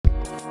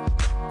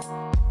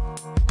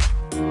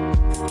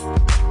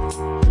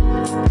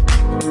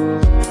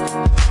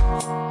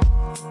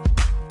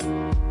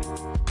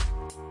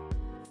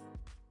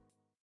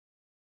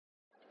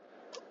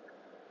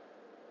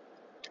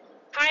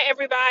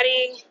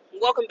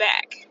Welcome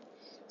back.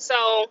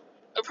 So,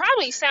 it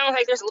probably sounds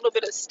like there's a little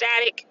bit of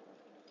static.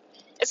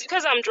 It's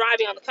because I'm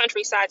driving on the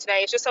countryside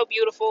today. It's just so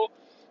beautiful.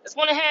 Just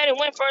went ahead and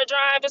went for a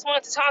drive. Just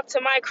wanted to talk to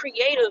my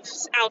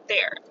creatives out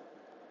there.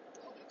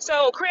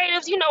 So,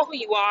 creatives, you know who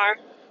you are.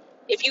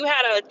 If you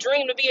had a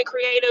dream to be a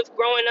creative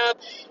growing up,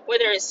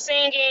 whether it's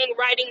singing,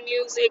 writing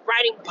music,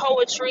 writing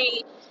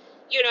poetry,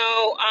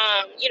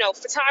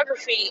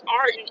 photography,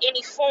 art in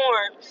any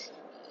form,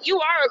 you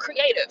are a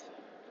creative,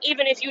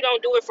 even if you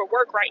don't do it for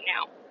work right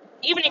now,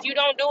 even if you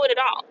don't do it at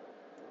all.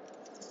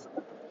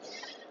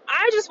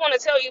 I just want to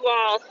tell you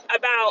all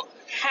about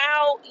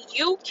how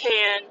you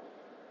can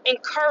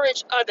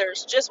encourage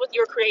others just with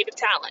your creative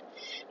talent.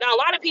 Now, a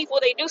lot of people,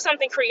 they do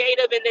something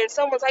creative and then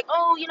someone's like,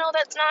 oh,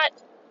 that's not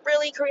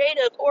really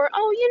creative, or,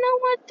 oh, you know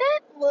what, that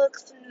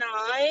looks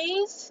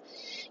nice.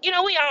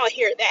 We all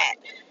hear that,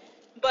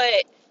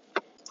 but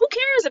who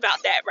cares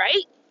about that,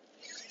 right?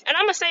 And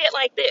I'm going to say it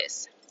like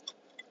this.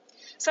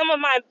 Some of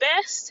my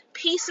best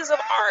pieces of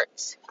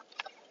art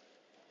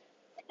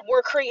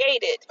were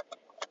created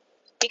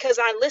because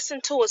I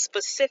listened to a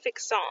specific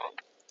song.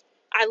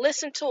 I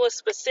listened to a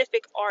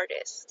specific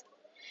artist.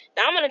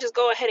 Now I'm going to just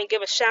go ahead and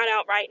give a shout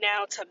out right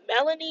now to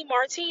Melanie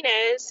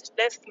Martinez.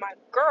 That's my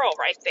girl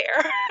right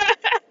there.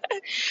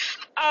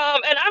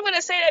 And I'm going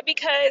to say that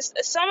because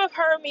some of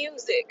her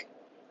music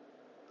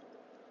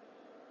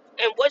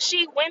and what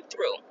she went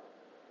through,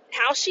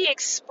 how she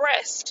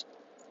expressed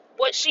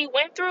what she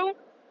went through,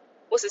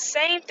 was the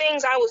same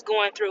things I was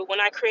going through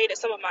when I created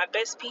some of my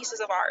best pieces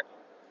of art.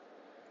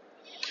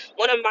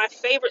 One of my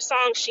favorite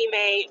songs she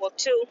made, well,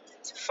 two,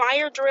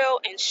 Fire Drill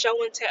and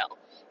Show and Tell.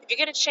 If you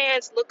get a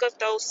chance, look up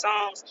those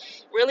songs.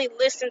 Really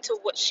listen to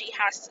what she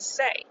has to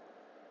say.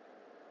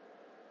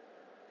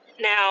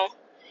 Now,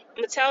 I'm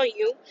going to tell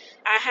you,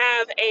 I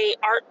have a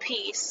art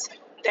piece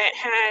that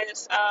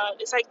has,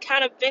 it's like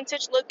kind of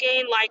vintage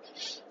looking, like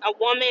a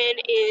woman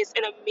is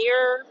in a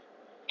mirror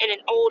in an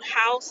old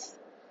house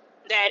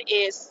that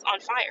is on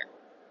fire.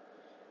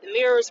 The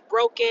mirror is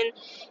broken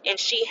and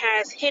she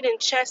has hidden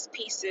chess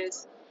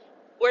pieces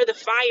where the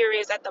fire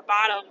is at the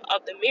bottom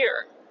of the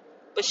mirror.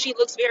 But she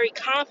looks very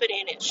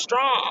confident and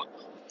strong.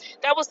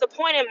 That was the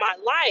point in my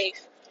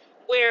life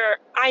where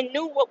I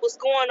knew what was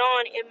going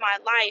on in my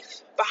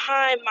life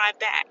behind my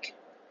back.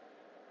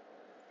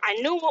 I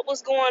knew what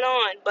was going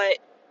on, but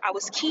I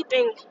was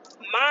keeping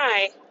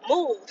my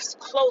moves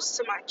close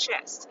to my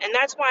chest. And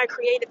that's why I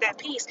created that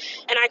piece.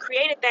 And I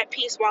created that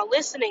piece while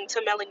listening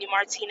to Melanie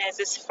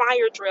Martinez's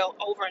Fire Drill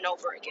over and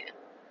over again.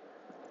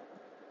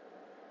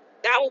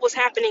 That was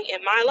happening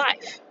in my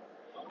life.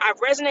 I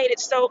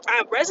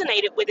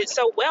resonated with it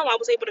so well, I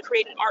was able to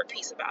create an art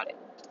piece about it.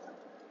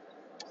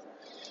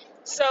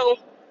 So,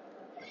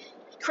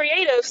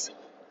 creatives,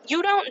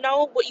 you don't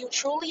know what you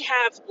truly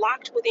have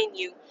locked within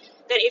you,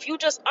 that if you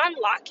just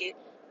unlock it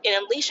and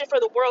unleash it for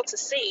the world to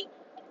see,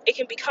 it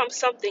can become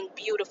something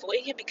beautiful.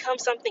 It can become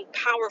something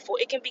powerful.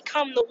 It can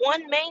become the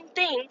one main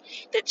thing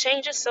that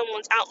changes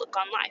someone's outlook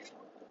on life.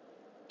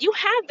 You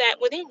have that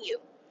within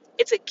you.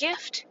 It's a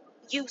gift.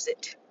 Use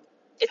it.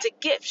 It's a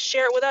gift.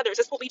 Share it with others.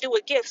 That's what we do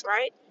with gifts,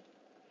 right?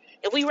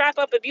 If we wrap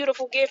up a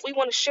beautiful gift, we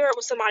want to share it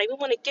with somebody. We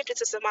want to gift it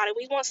to somebody.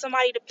 We want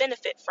somebody to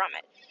benefit from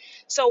it.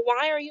 So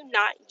why are you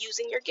not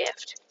using your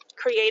gift?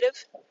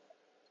 Creative.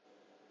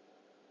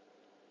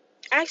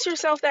 Ask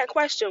yourself that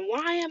question.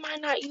 Why am I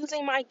not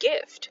using my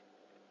gift?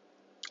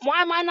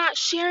 Why am I not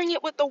sharing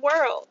it with the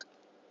world?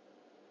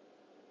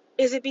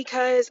 Is it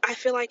because I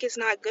feel like it's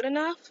not good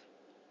enough?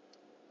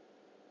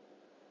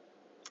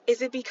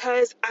 Is it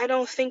because I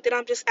don't think that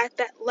I'm just at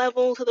that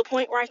level to the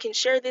point where I can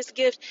share this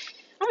gift?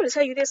 I'm going to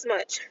tell you this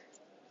much.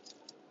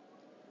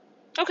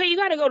 Okay, you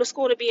got to go to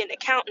school to be an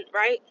accountant,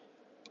 right?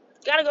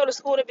 You got to go to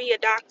school to be a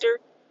doctor.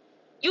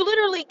 You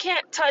literally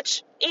can't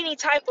touch any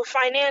type of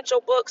financial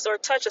books or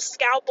touch a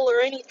scalpel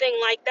or anything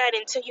like that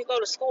until you go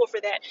to school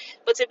for that.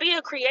 But to be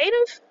a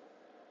creative,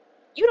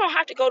 you don't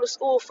have to go to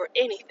school for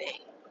anything.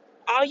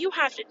 All you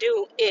have to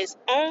do is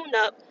own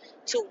up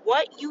to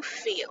what you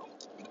feel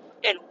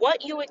and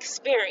what you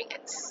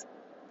experience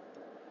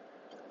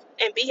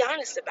and be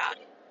honest about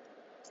it.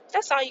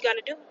 That's all you got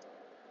to do.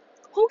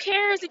 Who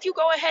cares if you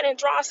go ahead and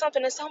draw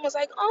something and someone's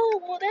like,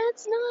 oh, well,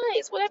 that's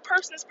nice. Well, that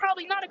person's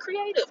probably not a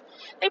creative.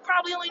 They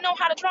probably only know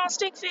how to draw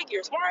stick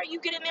figures. Why are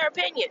you getting their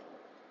opinion?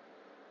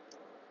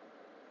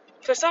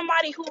 For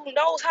somebody who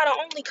knows how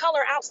to only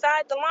color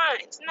outside the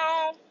lines.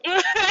 No.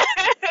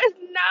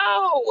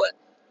 No.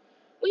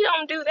 We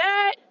don't do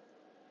that.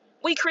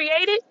 We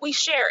create it. We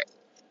share it.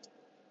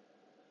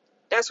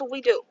 That's what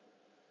we do.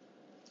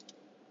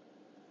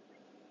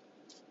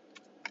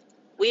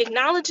 We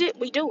acknowledge it.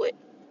 We do it.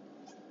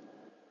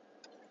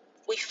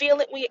 We feel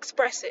it. We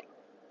express it.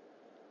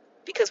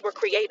 Because we're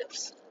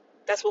creatives.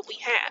 That's what we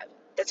have.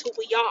 That's who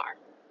we are.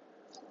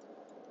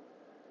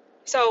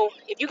 So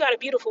if you got a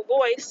beautiful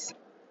voice,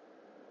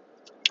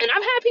 and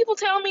I've had people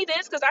tell me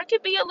this because I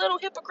could be a little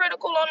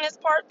hypocritical on this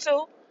part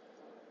too.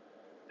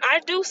 I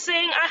do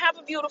sing. I have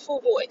a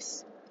beautiful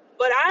voice.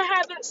 But I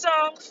haven't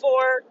sung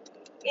for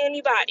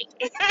anybody.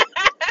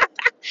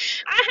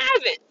 I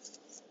haven't.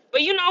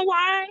 But you know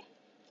why?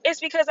 It's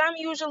because I'm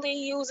usually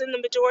using the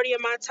majority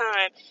of my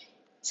time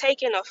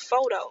taking a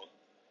photo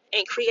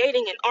and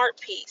creating an art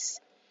piece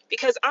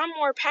because I'm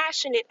more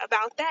passionate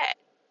about that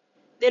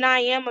than I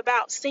am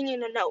about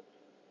singing a note.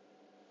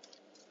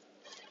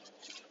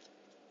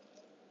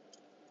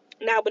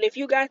 Now, but if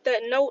you got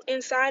that note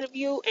inside of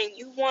you and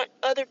you want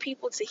other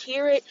people to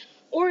hear it,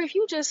 or if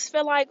you just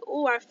feel like,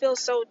 oh, I feel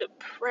so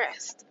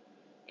depressed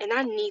and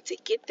I need to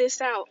get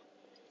this out,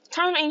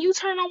 turn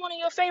on one of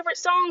your favorite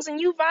songs and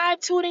you vibe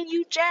to it and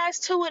you jazz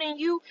to it and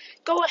you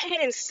go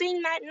ahead and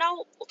sing that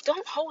note.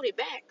 Don't hold it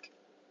back.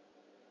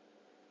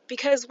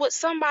 Because what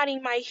somebody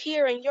might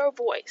hear in your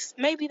voice,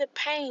 maybe the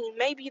pain,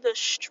 maybe the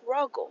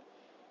struggle,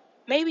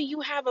 maybe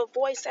you have a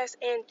voice that's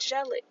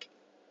angelic,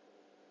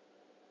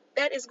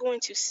 that is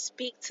going to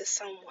speak to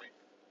someone.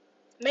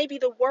 Maybe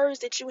the words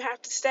that you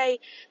have to say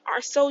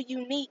are so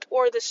unique,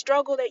 or the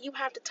struggle that you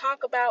have to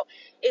talk about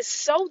is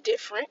so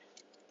different,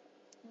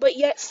 but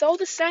yet so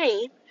the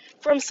same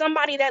from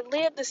somebody that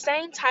lived the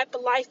same type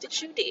of life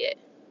that you did.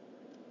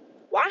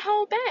 Why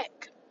hold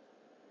back?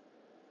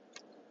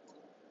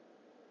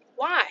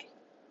 Why?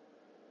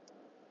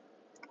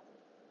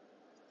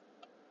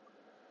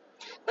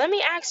 Let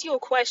me ask you a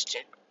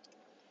question.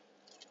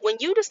 When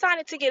you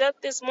decided to get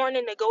up this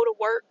morning to go to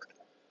work,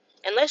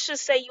 and let's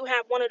just say you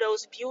have one of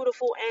those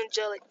beautiful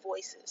angelic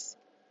voices,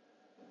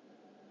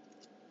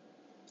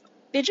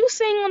 did you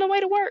sing on the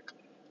way to work?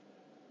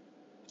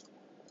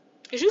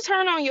 Did you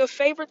turn on your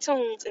favorite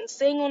tunes and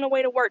sing on the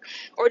way to work?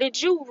 Or did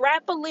you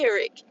rap a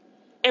lyric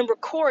and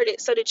record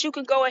it so that you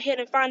could go ahead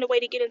and find a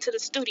way to get into the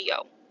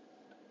studio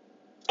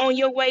on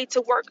your way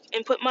to work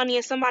and put money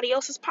in somebody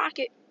else's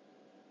pocket?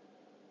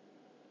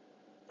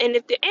 And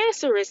if the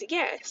answer is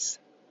yes,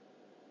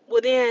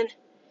 well then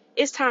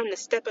it's time to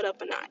step it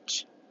up a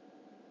notch.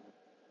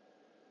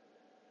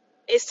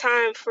 It's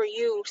time for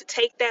you to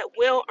take that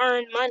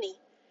well-earned money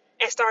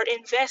and start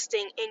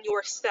investing in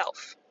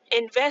yourself,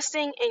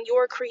 investing in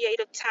your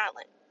creative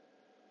talent.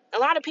 A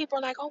lot of people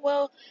are like, oh,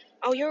 well,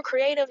 oh, you're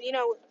creative,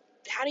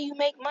 how do you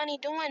make money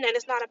doing that?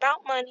 It's not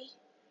about money.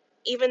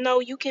 Even though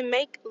you can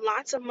make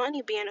lots of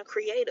money being a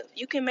creative,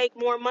 you can make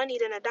more money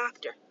than a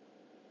doctor.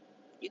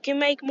 You can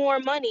make more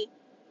money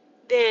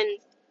than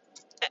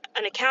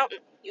an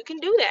accountant. You can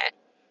do that.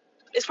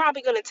 It's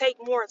probably going to take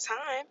more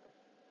time,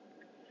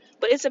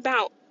 but it's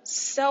about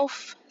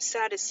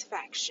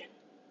self-satisfaction,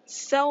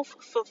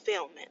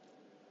 self-fulfillment.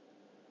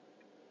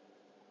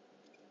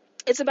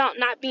 It's about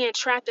not being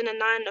trapped in a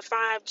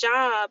 9-to-5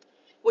 job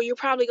where you're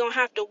probably going to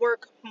have to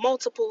work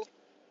multiple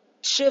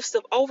shifts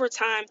of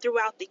overtime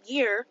throughout the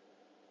year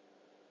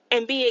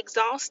and be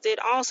exhausted,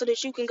 all so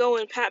that you can go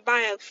and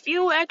buy a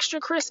few extra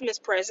Christmas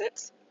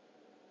presents.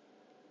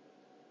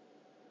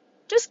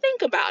 Just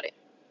think about it.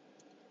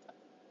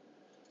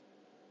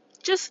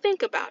 Just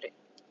think about it.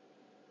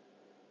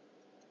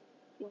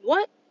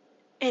 What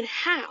and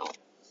how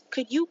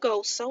could you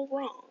go so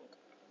wrong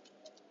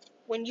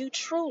when you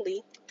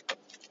truly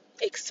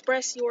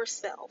express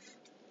yourself?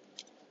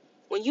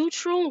 When you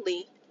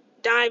truly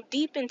dive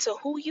deep into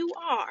who you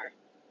are,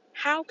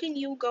 how can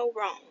you go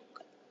wrong?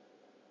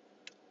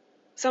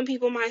 Some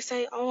people might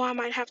say, oh, I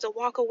might have to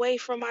walk away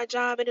from my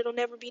job and it'll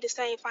never be the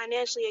same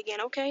financially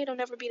again. Okay, it'll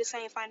never be the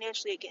same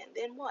financially again.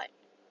 Then what?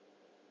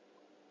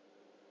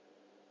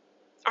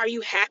 Are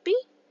you happy?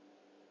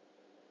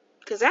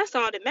 Because that's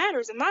all that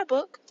matters in my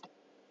book.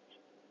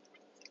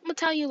 I'm going to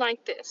tell you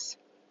like this.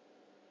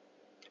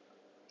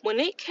 When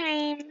it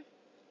came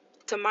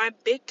to my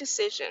big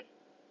decision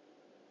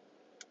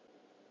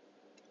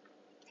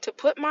to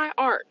put my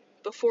art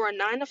before a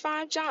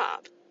 9-to-5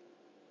 job,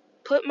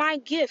 put my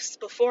gifts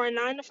before a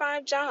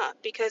 9-to-5 job,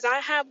 because I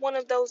have one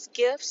of those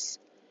gifts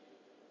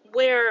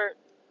where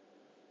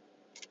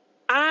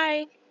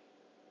I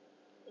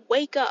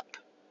wake up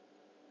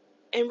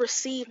and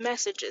receive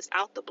messages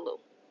out the blue.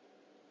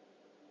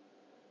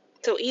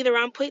 So either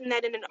I'm putting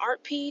that in an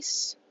art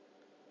piece,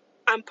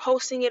 I'm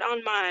posting it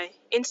on my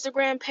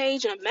Instagram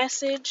page in a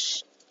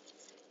message,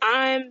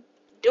 I'm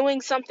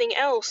doing something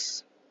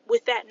else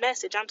with that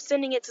message. I'm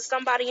sending it to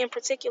somebody in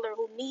particular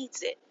who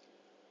needs it.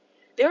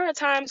 There are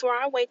times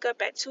where I wake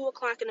up at 2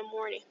 o'clock in the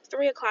morning,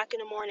 3 o'clock in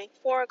the morning,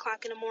 4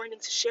 o'clock in the morning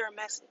to share a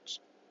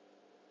message.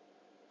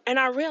 And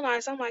I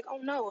realize, I'm like, oh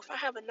no, if I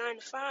have a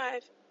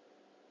 9-to-5,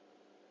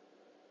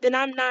 then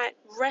I'm not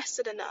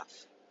rested enough.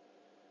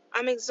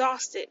 I'm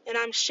exhausted and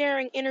I'm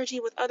sharing energy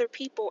with other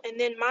people, and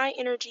then my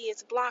energy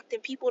is blocked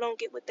and people don't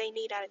get what they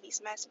need out of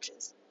these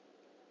messages.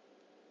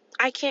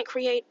 I can't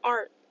create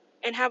art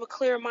and have a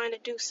clear mind to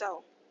do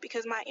so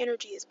because my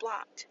energy is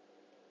blocked.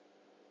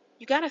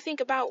 You got to think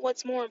about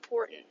what's more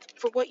important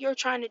for what you're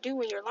trying to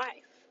do in your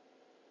life.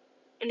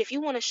 And if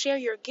you want to share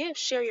your gift,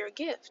 share your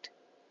gift.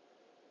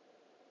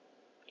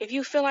 If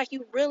you feel like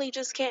you really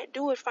just can't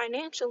do it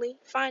financially,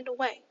 find a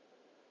way.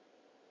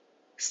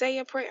 Say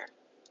a prayer.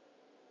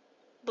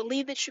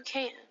 Believe that you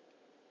can.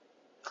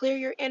 Clear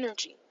your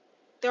energy.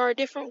 There are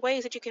different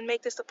ways that you can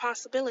make this a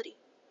possibility.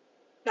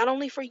 Not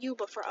only for you,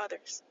 but for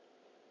others.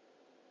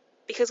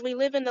 Because we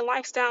live in the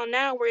lifestyle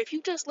now where if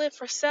you just live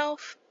for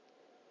self,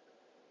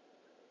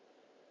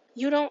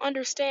 You don't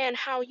understand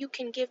how you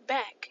can give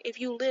back if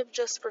you live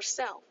just for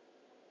self.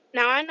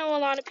 Now, I know a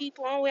lot of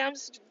people, oh, well,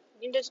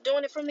 you're just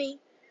doing it for me.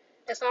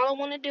 That's all I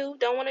want to do.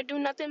 Don't want to do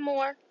nothing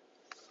more.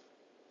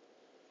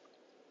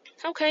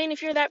 Okay, and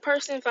if you're that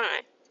person,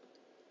 fine.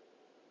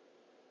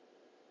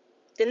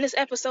 Then this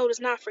episode is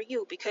not for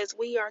you, because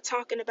we are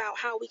talking about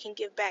how we can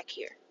give back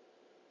here.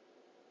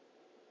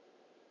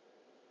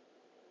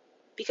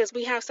 Because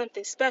we have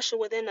something special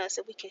within us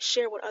that we can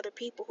share with other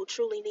people who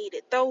truly need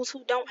it. Those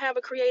who don't have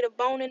a creative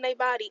bone in their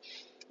body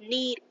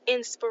need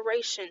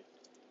inspiration.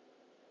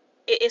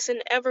 It's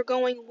an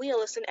ever-going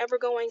wheel. It's an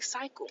ever-going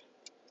cycle.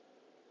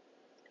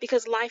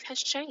 Because life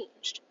has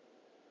changed.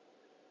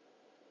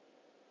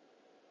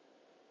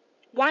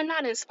 Why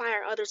not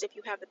inspire others if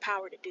you have the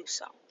power to do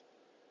so?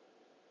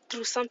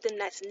 Through something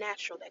that's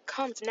natural, that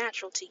comes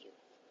natural to you.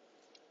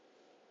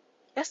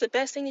 That's the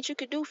best thing that you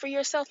could do for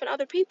yourself and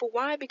other people.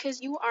 Why? Because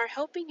you are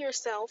helping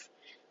yourself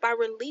by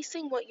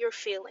releasing what you're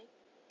feeling.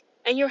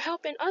 And you're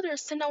helping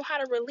others to know how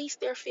to release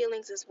their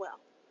feelings as well.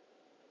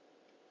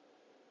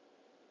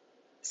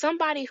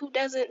 Somebody who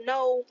doesn't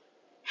know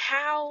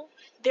how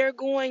they're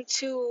going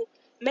to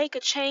make a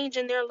change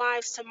in their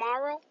lives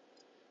tomorrow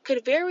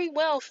could very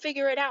well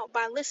figure it out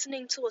by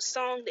listening to a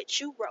song that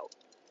you wrote,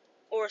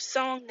 or a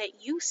song that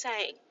you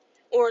sang,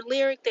 or a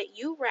lyric that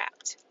you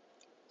rapped,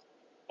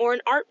 or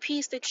an art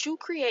piece that you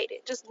created.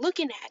 Just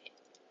looking at it,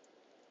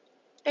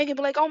 they can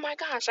be like, oh my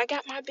gosh, I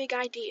got my big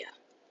idea.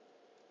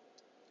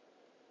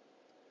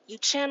 You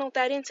channeled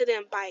that into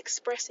them by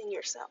expressing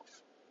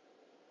yourself.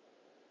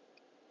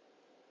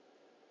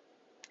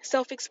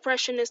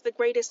 Self-expression is the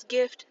greatest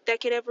gift that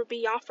could ever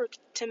be offered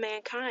to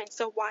mankind,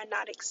 so why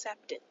not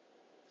accept it?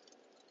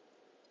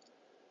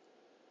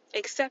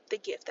 Accept the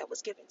gift that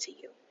was given to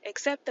you.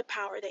 Accept the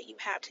power that you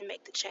have to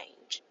make the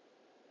change.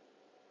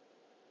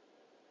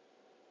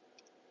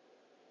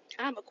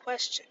 I have a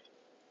question.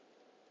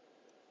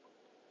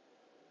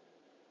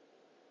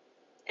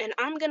 And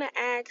I'm going to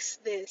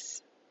ask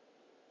this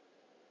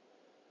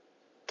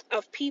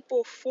of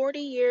people 40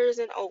 years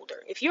and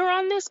older. If you're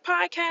on this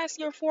podcast,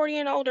 you're 40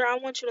 and older, I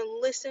want you to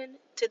listen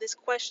to this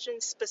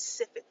question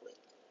specifically.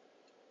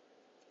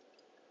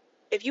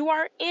 If you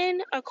are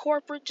in a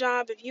corporate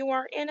job, if you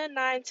are in a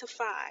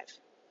 9-to-5,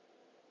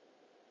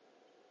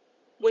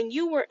 when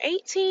you were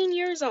 18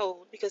 years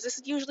old, because this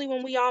is usually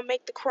when we all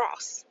make the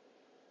cross,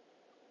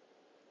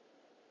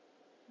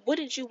 what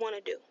did you want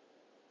to do?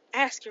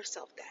 Ask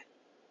yourself that.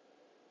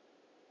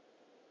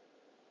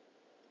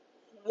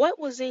 What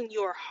was in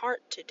your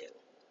heart to do?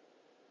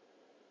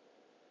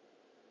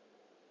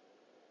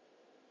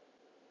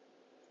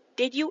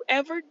 Did you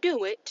ever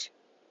do it?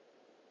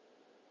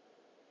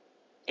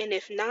 And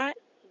if not,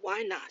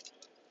 why not?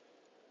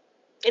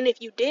 And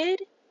if you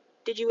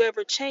did you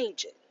ever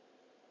change it?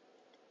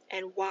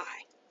 And why?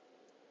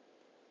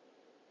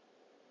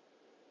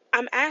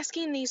 I'm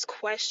asking these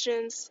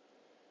questions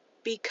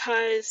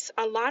because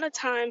a lot of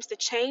times the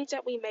change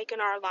that we make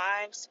in our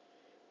lives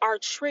are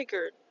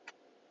triggered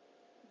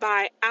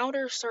by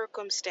outer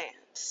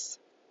circumstance.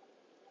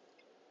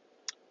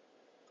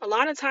 A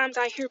lot of times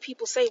I hear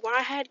people say, well,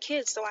 I had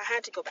kids, so I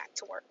had to go back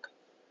to work.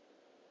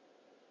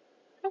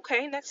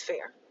 Okay, that's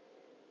fair.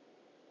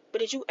 But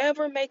did you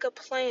ever make a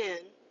plan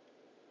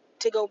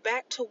to go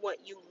back to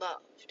what you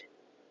loved?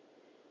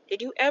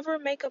 Did you ever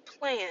make a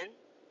plan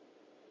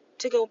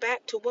to go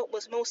back to what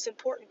was most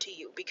important to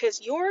you?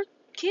 Because your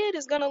kid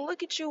is going to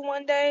look at you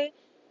one day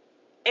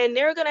and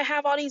they're going to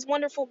have all these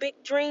wonderful big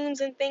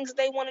dreams and things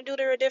they want to do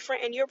that are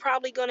different, and you're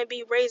probably going to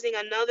be raising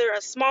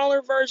a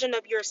smaller version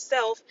of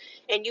yourself,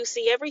 and you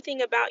see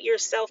everything about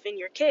yourself in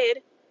your kid,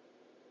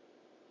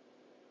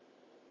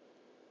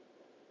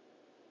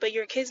 but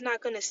your kid's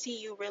not going to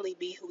see you really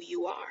be who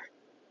you are,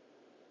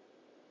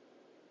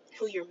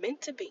 who you're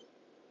meant to be.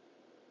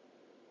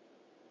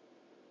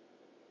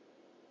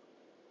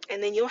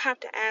 And then you'll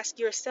have to ask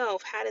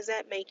yourself, how does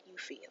that make you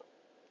feel?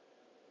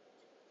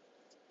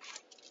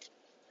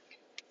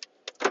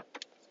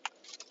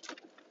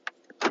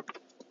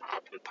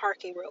 I'm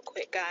parking real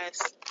quick, guys.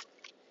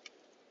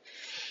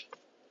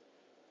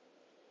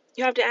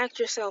 You have to ask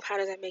yourself, how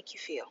does that make you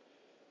feel?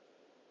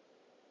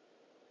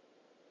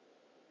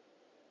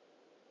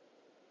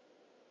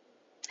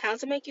 How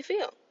does it make you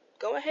feel?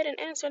 Go ahead and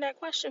answer that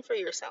question for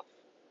yourself.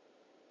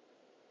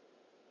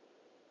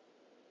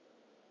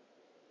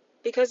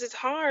 Because it's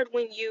hard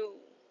when you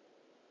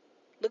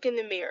look in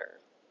the mirror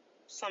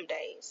some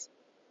days,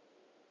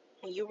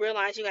 when you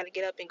realize you got to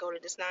get up and go to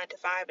this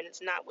 9-to-5 and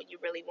it's not what you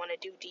really want to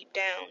do deep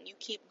down. You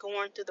keep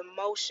going through the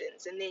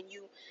motions, and then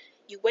you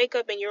wake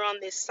up and you're on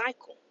this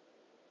cycle,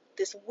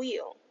 this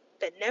wheel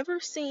that never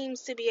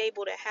seems to be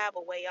able to have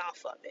a way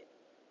off of it.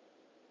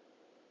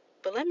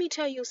 But let me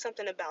tell you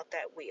something about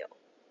that wheel.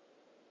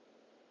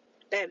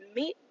 That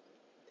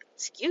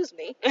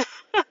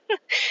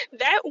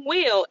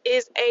wheel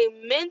is a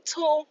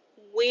mental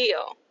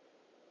wheel.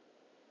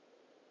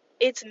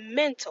 It's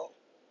mental.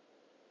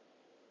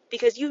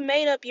 Because you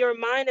made up your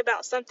mind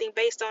about something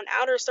based on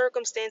outer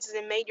circumstances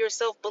and made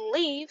yourself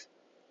believe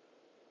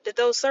that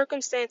those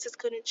circumstances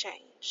couldn't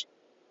change.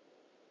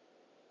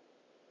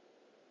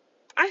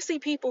 I see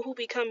people who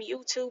become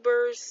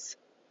YouTubers,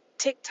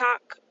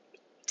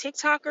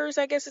 TikTokers,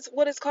 I guess it's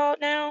what it's called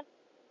now.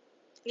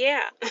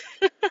 Yeah.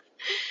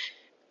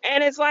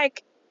 And it's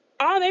like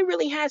all they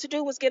really had to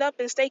do was get up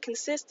and stay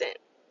consistent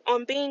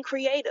on being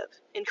creative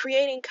and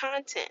creating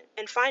content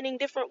and finding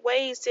different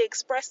ways to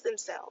express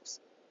themselves.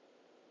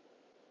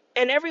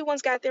 And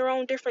everyone's got their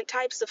own different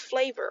types of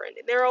flavor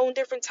and their own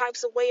different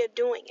types of way of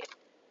doing it.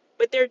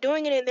 But they're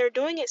doing it and they're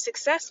doing it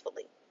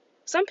successfully.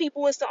 Some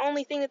people, it's the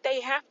only thing that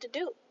they have to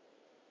do.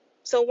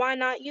 So why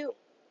not you?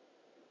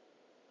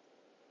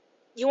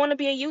 You want to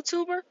be a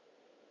YouTuber?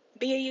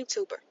 Be a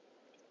YouTuber.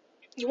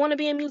 You want to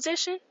be a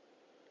musician?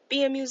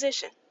 Be a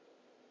musician.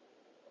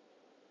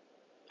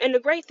 And the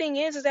great thing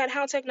is that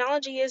how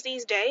technology is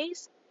these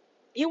days,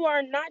 you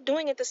are not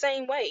doing it the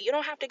same way. You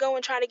don't have to go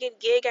and try to get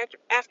gig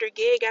after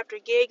gig after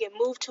gig and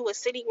move to a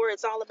city where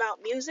it's all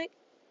about music.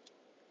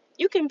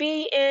 You can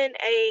be in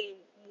a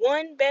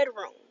one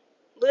bedroom,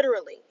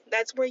 literally.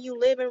 That's where you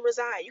live and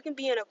reside. You can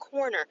be in a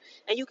corner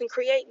and you can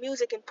create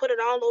music and put it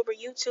all over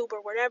YouTube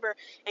or whatever,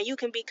 and you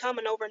can become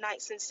an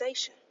overnight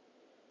sensation.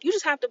 You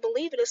just have to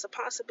believe it is a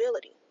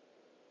possibility.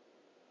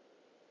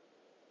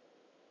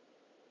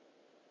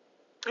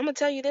 I'm going to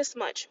tell you this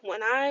much.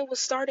 When I was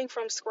starting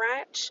from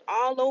scratch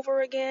all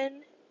over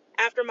again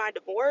after my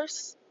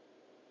divorce,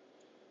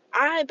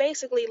 I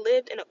basically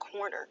lived in a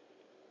corner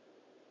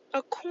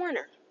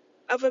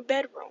of a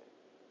bedroom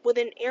with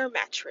an air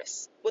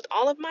mattress, with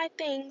all of my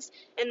things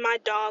and my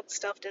dog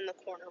stuffed in the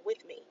corner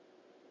with me.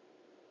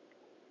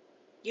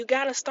 You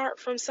gotta start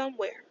from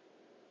somewhere.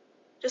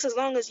 Just as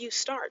long as you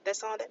start,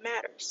 that's all that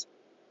matters.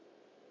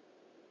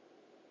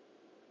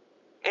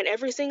 And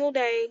every single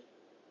day,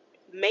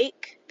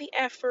 make the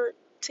effort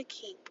to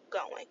keep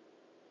going.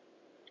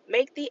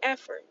 Make the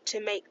effort to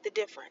make the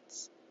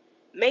difference.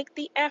 Make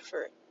the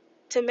effort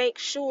to make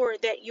sure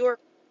that you're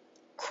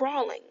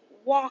crawling,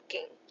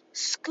 walking,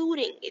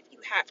 scooting if you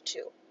have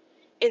to,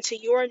 into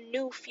your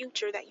new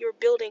future that you're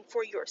building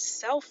for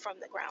yourself from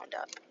the ground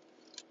up.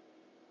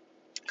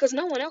 Because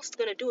no one else is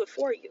going to do it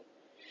for you.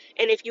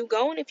 And if you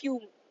go and if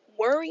you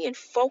worry and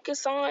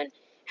focus on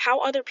how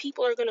other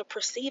people are going to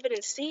perceive it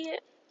and see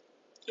it,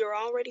 you're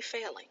already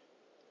failing.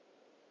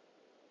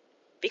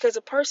 Because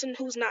a person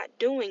who's not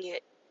doing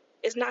it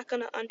is not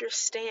going to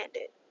understand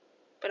it.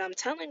 But I'm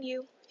telling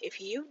you,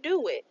 if you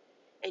do it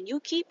and you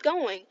keep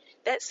going,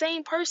 that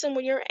same person,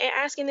 when you're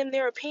asking them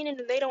their opinion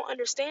and they don't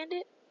understand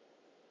it,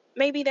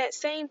 maybe that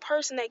same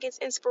person that gets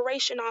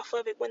inspiration off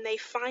of it when they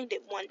find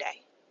it one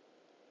day.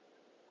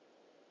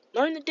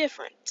 Learn the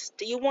difference.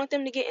 Do you want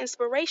them to get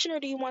inspiration or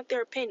do you want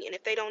their opinion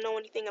if they don't know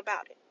anything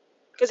about it?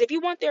 Because if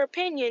you want their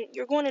opinion,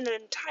 you're going in an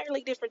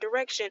entirely different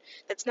direction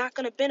that's not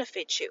going to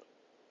benefit you.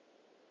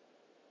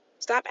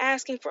 Stop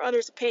asking for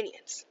others'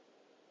 opinions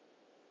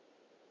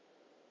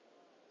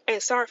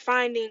and start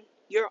finding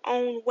your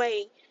own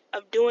way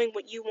of doing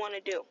what you want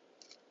to do.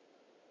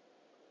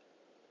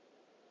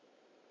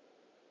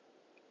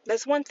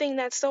 That's one thing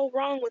that's so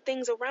wrong with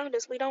things around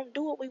us. We don't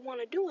do what we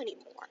want to do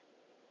anymore.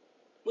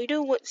 We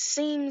do what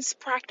seems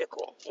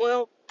practical.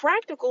 Well,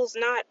 practical's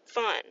not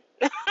fun.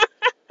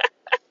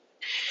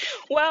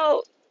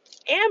 Well,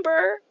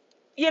 Amber,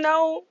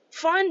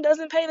 fun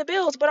doesn't pay the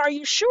bills, but are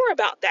you sure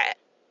about that?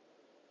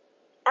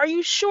 Are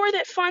you sure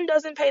that fun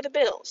doesn't pay the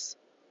bills?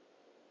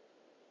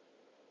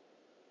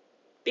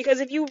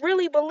 Because if you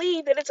really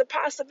believe that it's a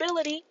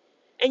possibility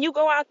and you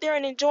go out there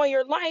and enjoy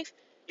your life,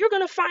 you're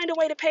going to find a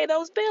way to pay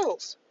those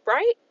bills,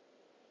 right?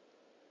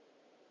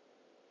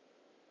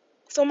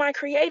 So my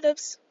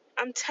creatives,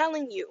 I'm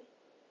telling you,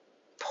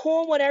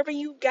 pull whatever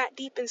you got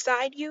deep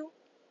inside you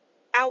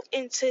out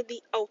into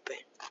the open.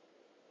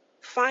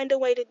 Find a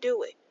way to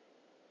do it.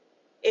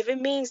 If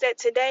it means that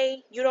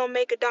today you don't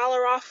make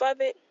 $1 off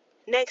of it,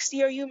 next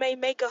year you may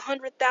make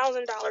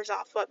 $100,000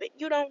 off of it.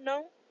 You don't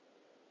know.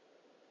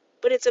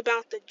 But it's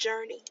about the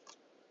journey.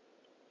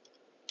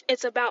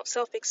 It's about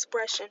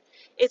self-expression.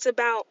 It's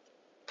about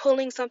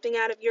pulling something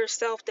out of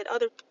yourself that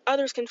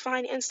others can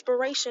find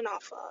inspiration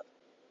off of.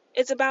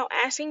 It's about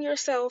asking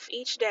yourself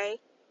each day,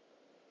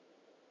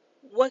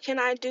 what can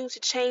I do to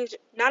change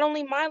not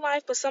only my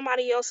life, but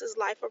somebody else's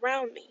life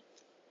around me?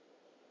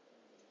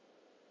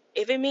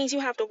 If it means you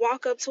have to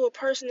walk up to a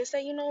person and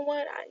say, you know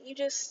what,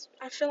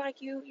 I feel like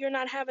you're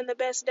not having the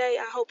best day.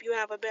 I hope you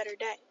have a better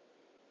day.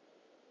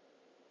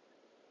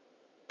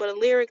 But a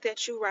lyric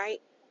that you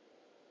write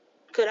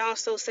could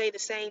also say the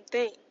same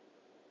thing.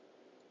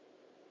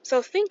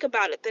 So think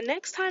about it. The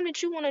next time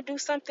that you want to do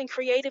something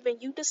creative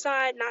and you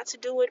decide not to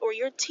do it, or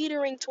you're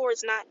teetering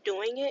towards not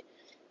doing it,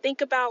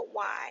 think about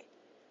why.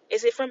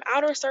 Is it from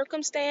outer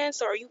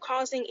circumstance, or are you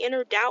causing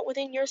inner doubt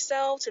within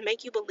yourself to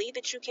make you believe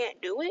that you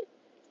can't do it?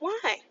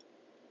 Why?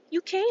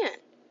 You can.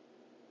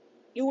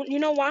 You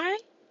know why?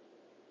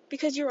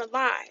 Because you're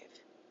alive.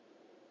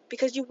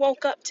 Because you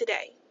woke up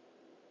today.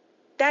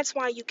 That's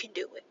why you can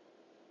do it.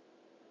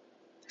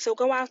 So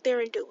go out there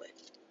and do it.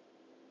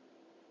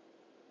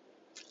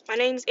 My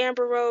name's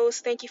Amber Rose.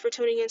 Thank you for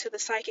tuning into the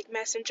Psychic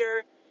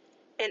Messenger.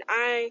 And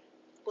I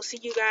will see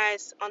you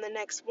guys on the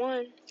next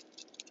one.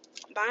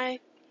 Bye.